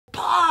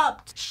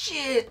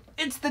shit!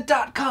 It's the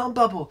dot-com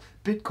bubble!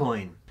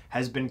 Bitcoin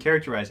has been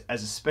characterized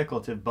as a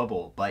speculative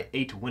bubble by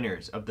 8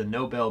 winners of the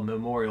Nobel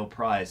Memorial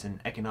Prize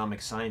in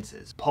Economic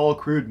Sciences. Paul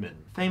Krugman,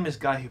 famous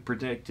guy who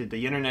predicted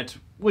the internet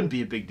wouldn't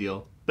be a big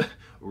deal.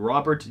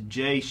 Robert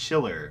J.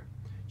 Schiller,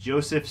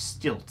 Joseph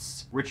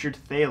Stiltz, Richard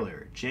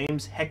Thaler,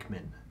 James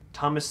Heckman,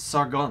 Thomas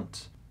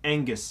Sargant,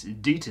 Angus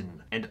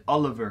Deaton, and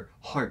Oliver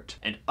Hart,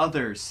 and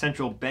other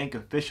central bank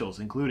officials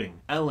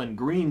including Alan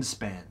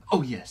Greenspan,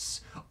 oh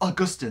yes,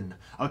 Augustin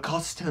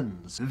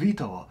Costans,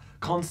 Vito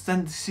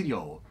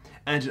Constancio,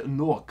 and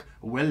Noak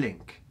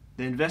Wellink.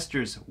 The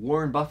investors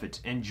Warren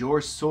Buffett and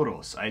George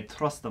Soros, I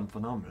trust them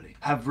phenomenally,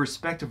 have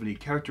respectively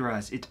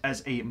characterized it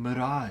as a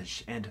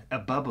mirage and a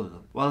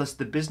bubble, whilst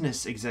the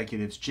business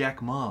executives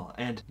Jack Ma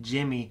and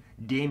Jamie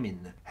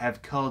Dimon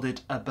have called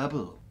it a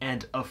bubble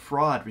and a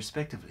fraud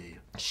respectively.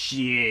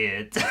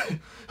 Shit.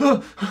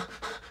 No,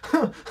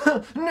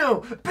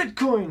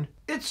 Bitcoin,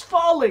 it's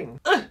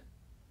falling.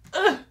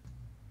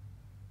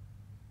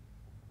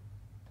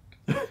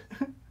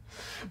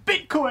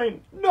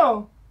 Bitcoin,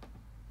 no.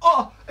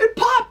 Oh, it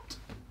popped!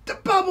 The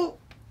bubble!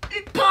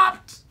 It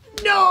popped!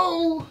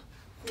 No!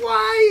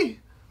 Why?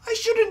 I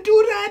shouldn't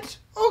do that!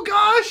 Oh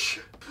gosh!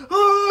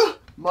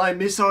 My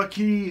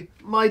misaki,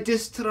 my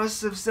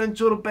distrust of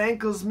central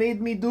bankers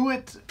made me do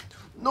it.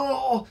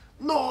 No!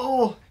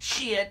 No!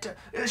 Shit!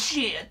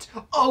 Shit!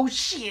 Oh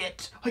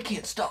shit! I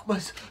can't stop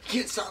myself. I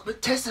can't stop my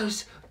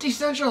Tesos.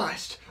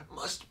 Decentralized.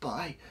 Must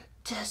buy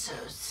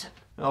Tesos.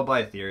 I'll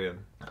buy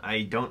Ethereum.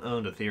 I don't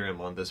own Ethereum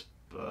on this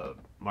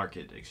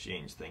market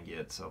exchange thing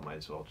yet, so might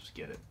as well just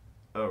get it.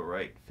 Oh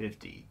right,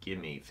 50. Give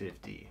me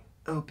 50.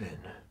 Open.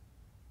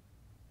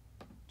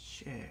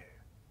 Share.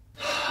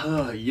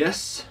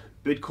 Yes,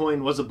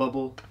 Bitcoin was a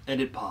bubble,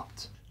 and it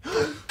popped.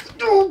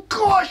 Oh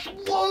gosh,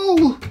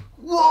 whoa!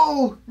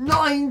 Whoa!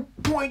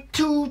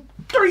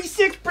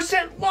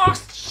 9.236%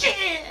 lost!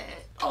 Shit!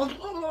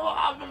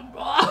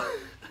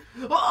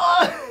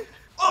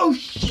 Oh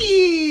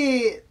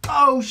shit!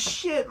 Oh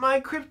shit, my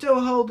crypto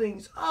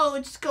holdings. Oh,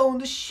 it's going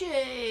to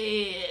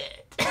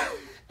shit.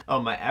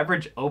 Oh, my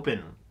average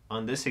open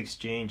on this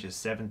exchange is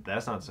 7.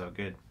 That's not so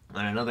good.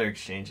 On another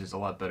exchange is a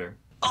lot better.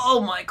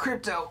 Oh, my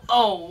crypto.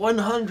 Oh,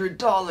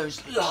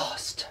 $100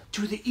 lost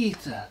to the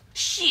ether.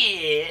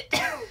 Shit.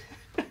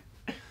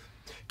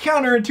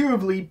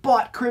 Counterintuitively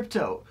bought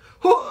crypto.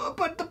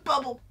 But the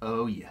bubble.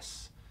 Oh,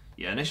 yes.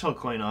 Yeah, initial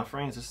coin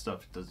offerings, this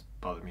stuff does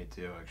bother me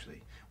too,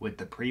 actually. With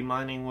the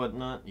pre-mining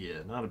whatnot,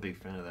 yeah, not a big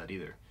fan of that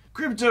either.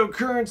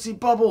 Cryptocurrency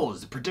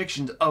bubbles. The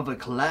predictions of a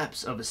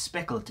collapse of a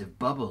speculative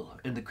bubble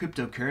in the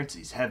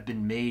cryptocurrencies have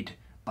been made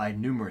by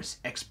numerous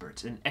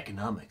experts in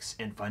economics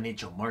and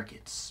financial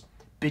markets.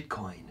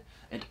 Bitcoin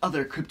and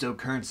other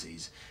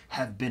cryptocurrencies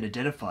have been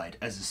identified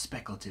as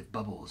speculative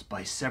bubbles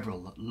by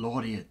several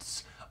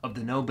laureates of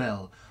the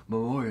Nobel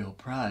Memorial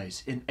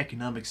Prize in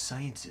Economic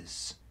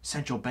Sciences,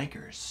 central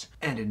bankers,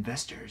 and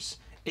investors.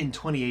 In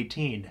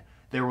 2018,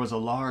 there was a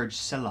large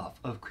sell-off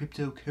of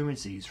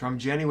cryptocurrencies. From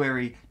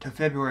January to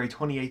February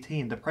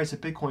 2018, the price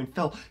of Bitcoin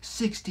fell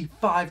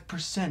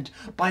 65%.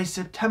 By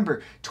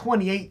September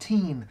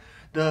 2018,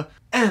 the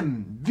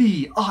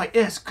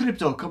MVIS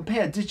Crypto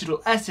Compared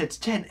Digital Assets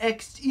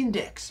 10X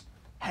Index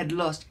had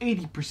lost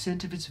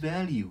 80% of its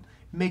value,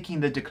 making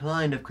the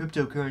decline of the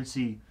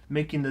cryptocurrency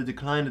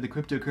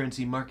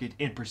market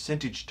in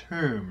percentage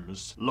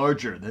terms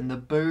larger than the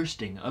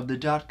bursting of the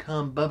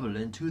dot-com bubble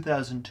in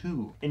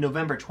 2002. In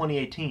November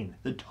 2018,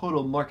 the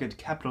total market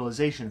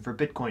capitalization for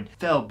Bitcoin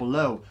fell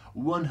below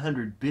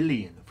 100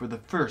 billion for the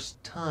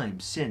first time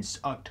since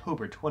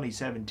October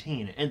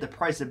 2017, and the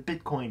price of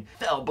Bitcoin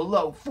fell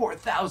below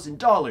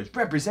 $4,000,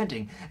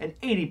 representing an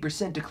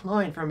 80%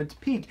 decline from its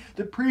peak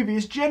the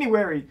previous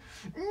January.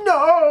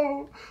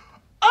 No!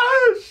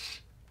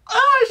 Ush!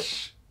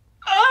 Ush!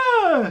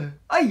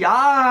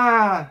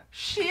 Ayah!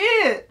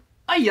 Shit!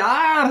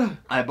 Ayah!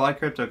 I bought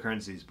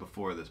cryptocurrencies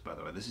before this, by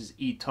the way. This is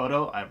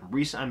eToro.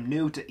 I'm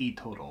new to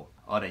eToro.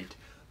 Alright.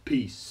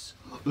 Peace.